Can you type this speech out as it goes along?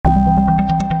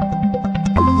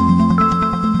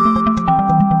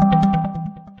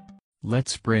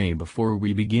Let's pray before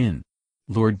we begin.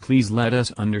 Lord, please let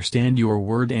us understand your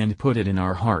word and put it in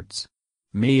our hearts.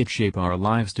 May it shape our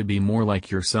lives to be more like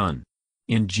your Son.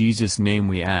 In Jesus' name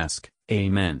we ask,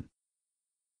 Amen.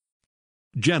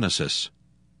 Genesis,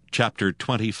 chapter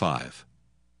 25.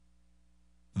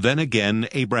 Then again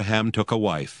Abraham took a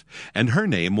wife, and her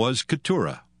name was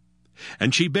Keturah.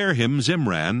 And she bare him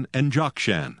Zimran, and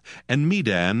Jokshan, and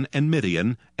Medan, and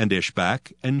Midian, and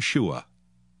Ishbak, and Shua.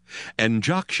 And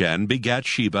Jokshan begat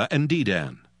Sheba and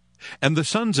Dedan. And the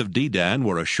sons of Dedan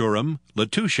were Ashurim,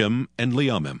 Letushim, and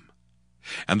Leumim.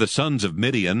 And the sons of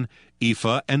Midian,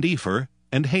 Ephah, and Epher,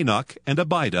 and Hanok, and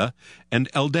Abida, and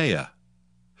Eldaah.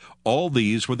 All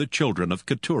these were the children of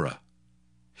Keturah.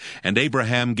 And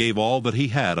Abraham gave all that he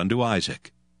had unto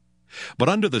Isaac. But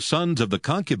unto the sons of the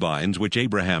concubines which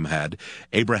Abraham had,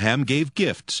 Abraham gave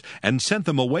gifts, and sent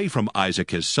them away from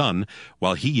Isaac his son,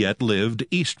 while he yet lived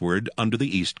eastward unto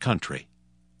the east country.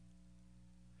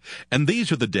 And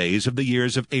these are the days of the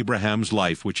years of Abraham's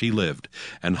life which he lived,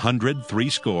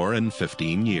 160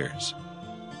 years.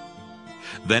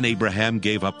 Then Abraham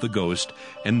gave up the ghost,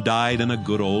 and died in a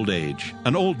good old age,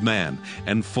 an old man,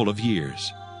 and full of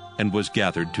years, and was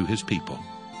gathered to his people.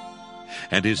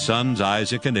 And his sons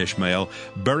Isaac and Ishmael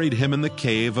buried him in the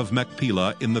cave of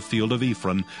Machpelah in the field of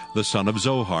Ephron, the son of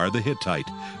Zohar the Hittite,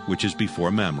 which is before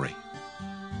Mamre.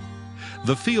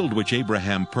 The field which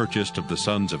Abraham purchased of the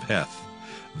sons of Heth,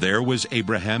 there was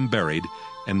Abraham buried,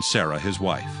 and Sarah his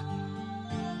wife.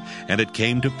 And it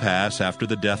came to pass after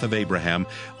the death of Abraham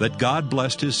that God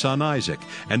blessed his son Isaac,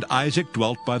 and Isaac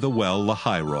dwelt by the well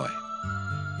Lahairoi.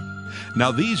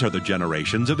 Now these are the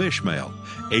generations of Ishmael,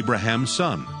 Abraham's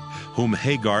son, whom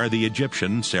Hagar the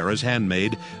Egyptian, Sarah's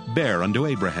handmaid, bare unto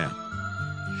Abraham.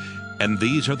 And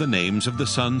these are the names of the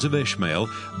sons of Ishmael,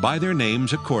 by their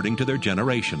names according to their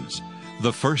generations.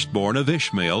 The firstborn of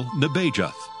Ishmael,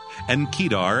 Nebajoth, and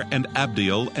Kedar, and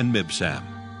Abdiel, and Mibsam,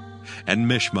 and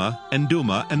Mishma, and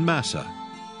Duma, and Massa,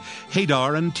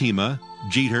 Hadar, and Tema,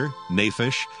 Jeter,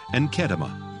 Naphish, and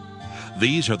Kedemah.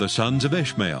 These are the sons of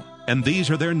Ishmael, and these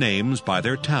are their names by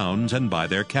their towns and by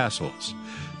their castles,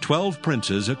 12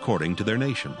 princes according to their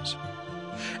nations.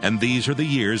 And these are the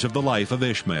years of the life of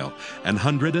Ishmael,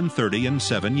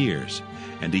 137 years.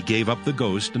 And he gave up the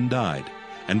ghost and died,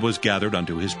 and was gathered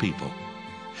unto his people.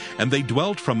 And they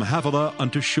dwelt from Havilah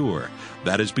unto Shur,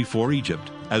 that is before Egypt,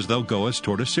 as thou goest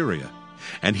toward Assyria.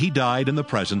 And he died in the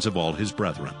presence of all his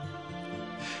brethren.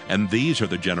 And these are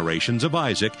the generations of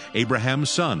Isaac, Abraham's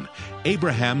son.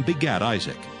 Abraham begat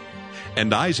Isaac.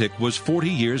 And Isaac was 40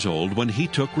 years old when he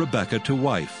took Rebekah to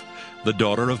wife, the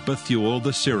daughter of Bethuel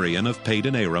the Syrian of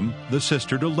Padan Aram, the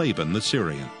sister to Laban the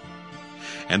Syrian.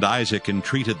 And Isaac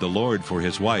entreated the Lord for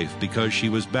his wife, because she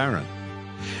was barren.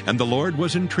 And the Lord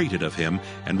was entreated of him,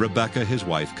 and Rebekah his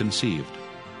wife conceived.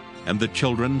 And the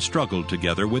children struggled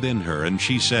together within her, and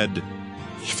she said,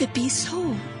 If it be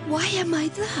so, why am I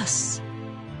thus?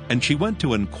 And she went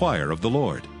to inquire of the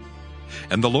Lord.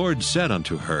 And the Lord said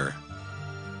unto her,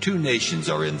 2 nations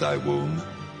are in thy womb,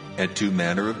 and 2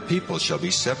 manner of people shall be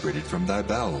separated from thy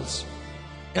bowels.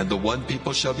 And the one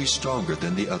people shall be stronger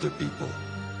than the other people,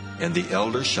 and the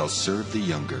elder shall serve the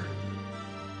younger.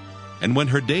 And when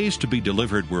her days to be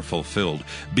delivered were fulfilled,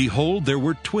 behold, there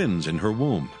were twins in her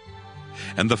womb.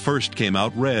 And the first came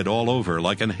out red all over,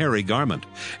 like an hairy garment,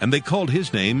 and they called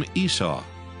his name Esau.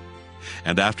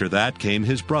 And after that came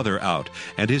his brother out,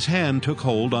 and his hand took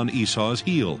hold on Esau's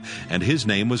heel, and his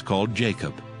name was called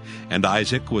Jacob. And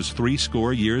Isaac was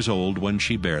 80 years old when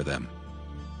she bare them.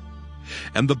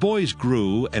 And the boys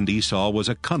grew, and Esau was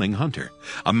a cunning hunter,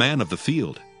 a man of the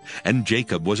field, and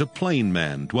Jacob was a plain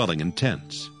man, dwelling in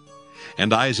tents.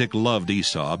 And Isaac loved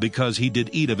Esau, because he did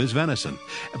eat of his venison,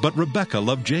 but Rebekah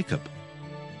loved Jacob.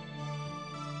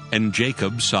 And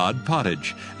Jacob sod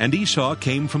pottage, and Esau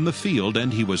came from the field,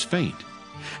 and he was faint.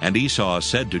 And Esau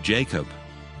said to Jacob,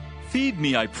 Feed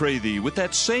me, I pray thee, with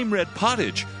that same red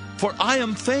pottage, for I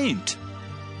am faint.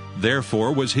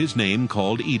 Therefore was his name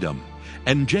called Edom.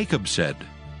 And Jacob said,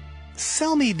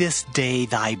 Sell me this day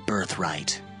thy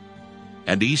birthright.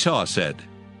 And Esau said,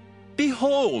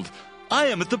 Behold, I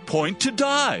am at the point to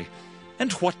die,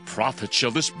 and what profit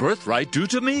shall this birthright do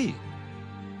to me?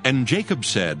 And Jacob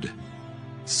said,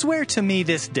 Swear to me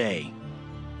this day.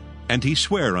 And he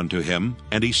sware unto him,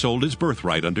 and he sold his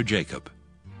birthright unto Jacob.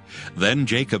 Then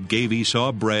Jacob gave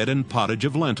Esau bread and pottage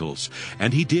of lentils,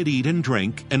 and he did eat and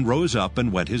drink, and rose up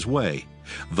and went his way.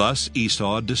 Thus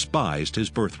Esau despised his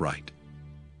birthright.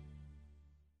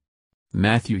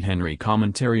 Matthew Henry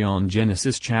Commentary on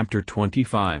Genesis chapter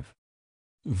 25.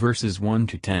 Verses 1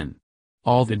 to 10.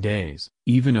 All the days,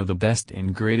 even of the best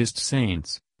and greatest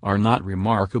saints, are not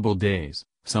remarkable days,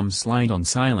 Some slide on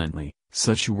silently,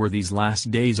 such were these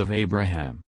last days of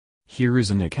Abraham. Here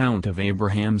is an account of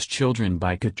Abraham's children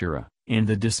by Keturah, and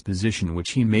the disposition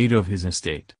which he made of his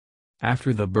estate.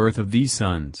 After the birth of these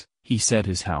sons, he set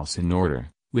his house in order,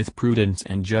 with prudence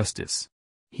and justice.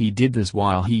 He did this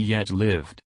while he yet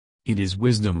lived. It is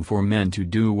wisdom for men to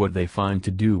do what they find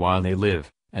to do while they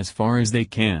live, as far as they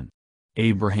can.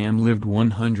 Abraham lived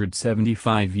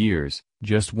 175 years,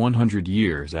 just 100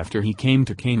 years after he came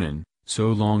to Canaan,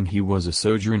 so long he was a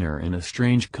sojourner in a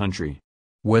strange country.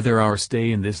 Whether our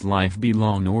stay in this life be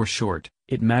long or short,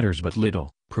 it matters but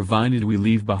little, provided we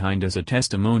leave behind us a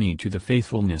testimony to the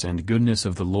faithfulness and goodness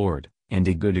of the Lord, and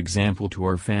a good example to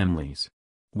our families.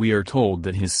 We are told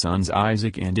that his sons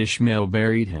Isaac and Ishmael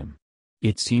buried him.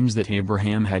 It seems that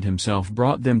Abraham had himself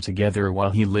brought them together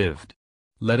while he lived.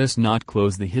 Let us not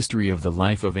close the history of the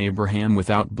life of Abraham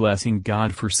without blessing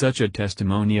God for such a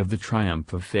testimony of the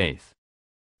triumph of faith.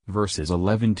 Verses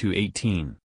 11 to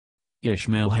 18.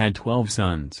 Ishmael had 12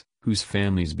 sons, whose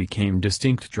families became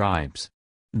distinct tribes.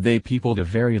 They peopled a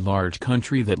very large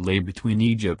country that lay between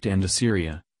Egypt and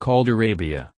Assyria, called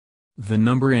Arabia. The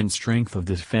number and strength of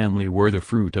this family were the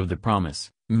fruit of the promise,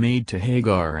 made to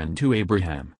Hagar and to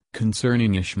Abraham,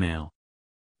 concerning Ishmael.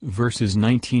 Verses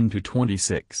 19 to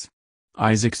 26.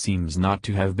 Isaac seems not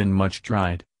to have been much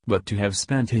tried, but to have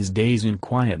spent his days in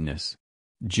quietness.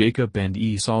 Jacob and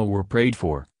Esau were prayed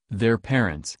for. Their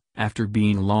parents, after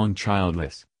being long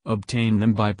childless, obtained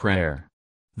them by prayer.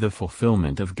 The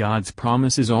fulfillment of God's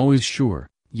promise is always sure,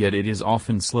 yet it is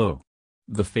often slow.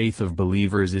 The faith of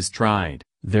believers is tried,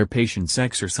 their patience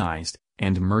exercised,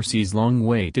 and mercies long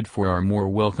waited for are more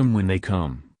welcome when they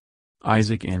come.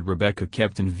 Isaac and Rebekah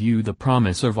kept in view the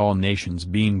promise of all nations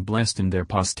being blessed in their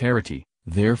posterity,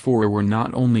 therefore were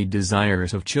not only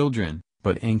desirous of children,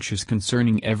 but anxious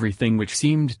concerning everything which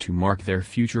seemed to mark their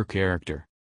future character.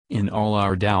 In all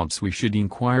our doubts we should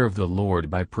inquire of the Lord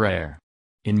by prayer.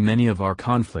 In many of our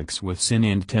conflicts with sin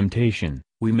and temptation,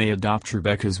 we may adopt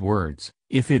Rebekah's words,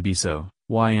 "If it be so,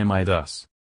 why am I thus?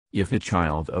 If a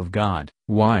child of God,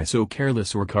 why so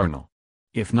careless or carnal?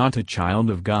 If not a child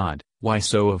of God, why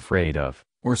so afraid of,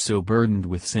 or so burdened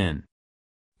with sin?"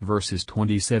 Verses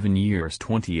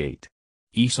 27-28.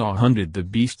 Esau hunted the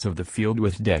beasts of the field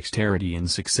with dexterity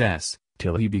and success,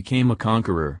 till he became a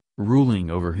conqueror, ruling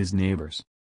over his neighbors.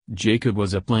 Jacob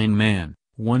was a plain man,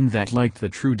 one that liked the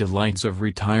true delights of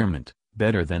retirement,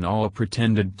 better than all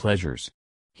pretended pleasures.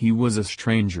 He was a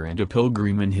stranger and a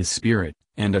pilgrim in his spirit,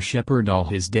 and a shepherd all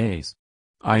his days.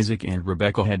 Isaac and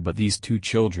Rebekah had but these two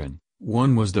children,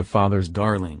 one was the father's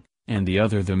darling, and the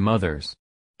other the mother's.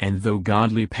 And though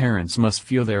godly parents must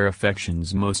feel their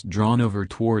affections most drawn over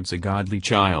towards a godly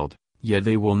child, yet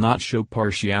they will not show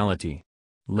partiality.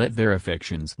 Let their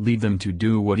affections lead them to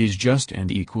do what is just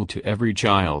and equal to every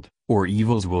child, or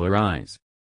evils will arise.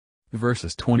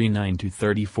 Verses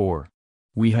 29-34.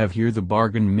 We have here the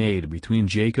bargain made between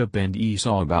Jacob and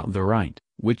Esau about the right,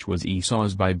 which was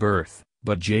Esau's by birth,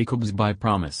 but Jacob's by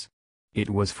promise. It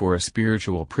was for a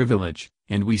spiritual privilege,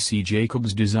 and we see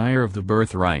Jacob's desire of the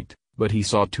birthright, but he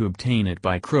sought to obtain it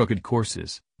by crooked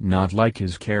courses, not like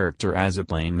his character as a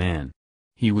plain man.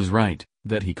 He was right,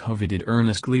 that he coveted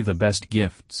earnestly the best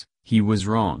gifts; he was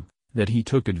wrong, that he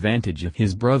took advantage of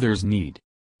his brother's need.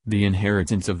 The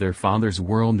inheritance of their father's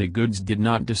worldly goods did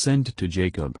not descend to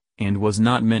Jacob, and was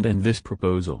not meant in this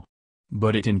proposal.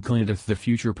 But it includeth the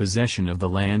future possession of the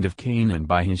land of Canaan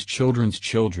by his children's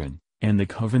children, and the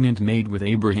covenant made with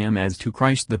Abraham as to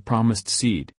Christ the promised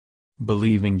seed.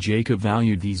 Believing Jacob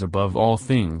valued these above all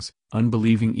things,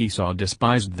 unbelieving Esau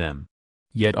despised them.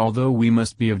 Yet although we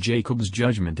must be of Jacob's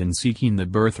judgment in seeking the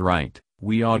birthright,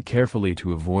 we ought carefully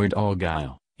to avoid all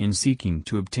guile, in seeking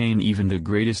to obtain even the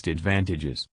greatest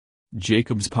advantages.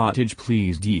 Jacob's pottage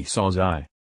pleased Esau's eye.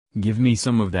 "Give me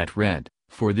some of that red,"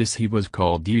 for this he was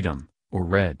called Edom, or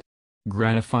red.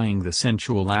 Gratifying the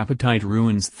sensual appetite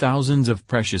ruins thousands of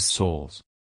precious souls.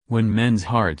 When men's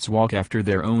hearts walk after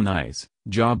their own eyes,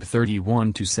 Job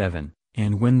 31:7,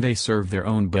 and when they serve their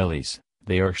own bellies,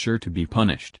 they are sure to be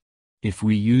punished. If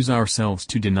we use ourselves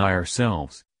to deny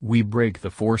ourselves, we break the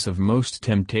force of most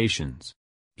temptations.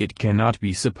 It cannot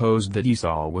be supposed that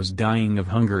Esau was dying of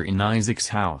hunger in Isaac's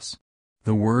house.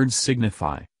 The words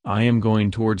signify, "I am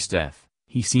going towards death."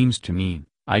 He seems to mean,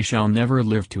 "I shall never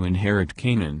live to inherit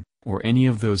Canaan," or any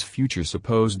of those future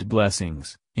supposed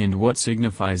blessings, and what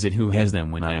signifies it who has them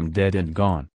when I am dead and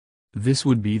gone? This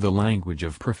would be the language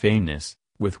of profaneness,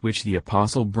 with which the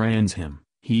apostle brands him,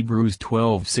 Hebrews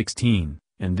 12:16,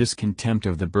 and this contempt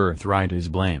of the birthright is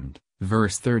blamed.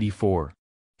 Verse 34.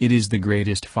 It is the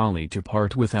greatest folly to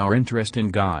part with our interest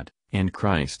in God, and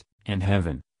Christ, and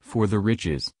heaven, for the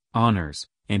riches, honors,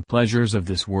 and pleasures of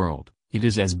this world, it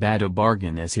is as bad a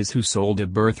bargain as his who sold a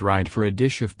birthright for a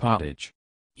dish of pottage.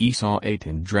 Esau ate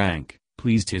and drank,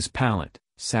 pleased his palate,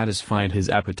 satisfied his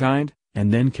appetite,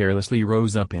 and then carelessly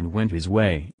rose up and went his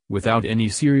way, without any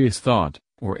serious thought,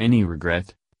 or any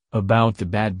regret, about the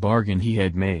bad bargain he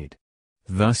had made.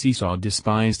 Thus Esau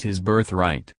despised his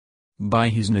birthright. By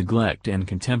his neglect and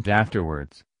contempt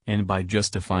afterwards, and by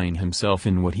justifying himself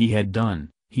in what he had done,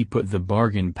 he put the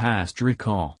bargain past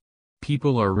recall.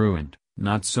 People are ruined,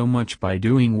 not so much by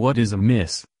doing what is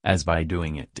amiss, as by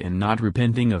doing it and not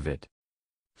repenting of it.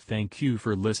 Thank you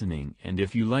for listening, and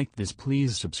if you liked this,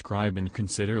 please subscribe and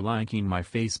consider liking my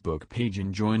Facebook page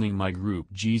and joining my group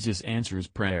Jesus Answers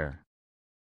Prayer.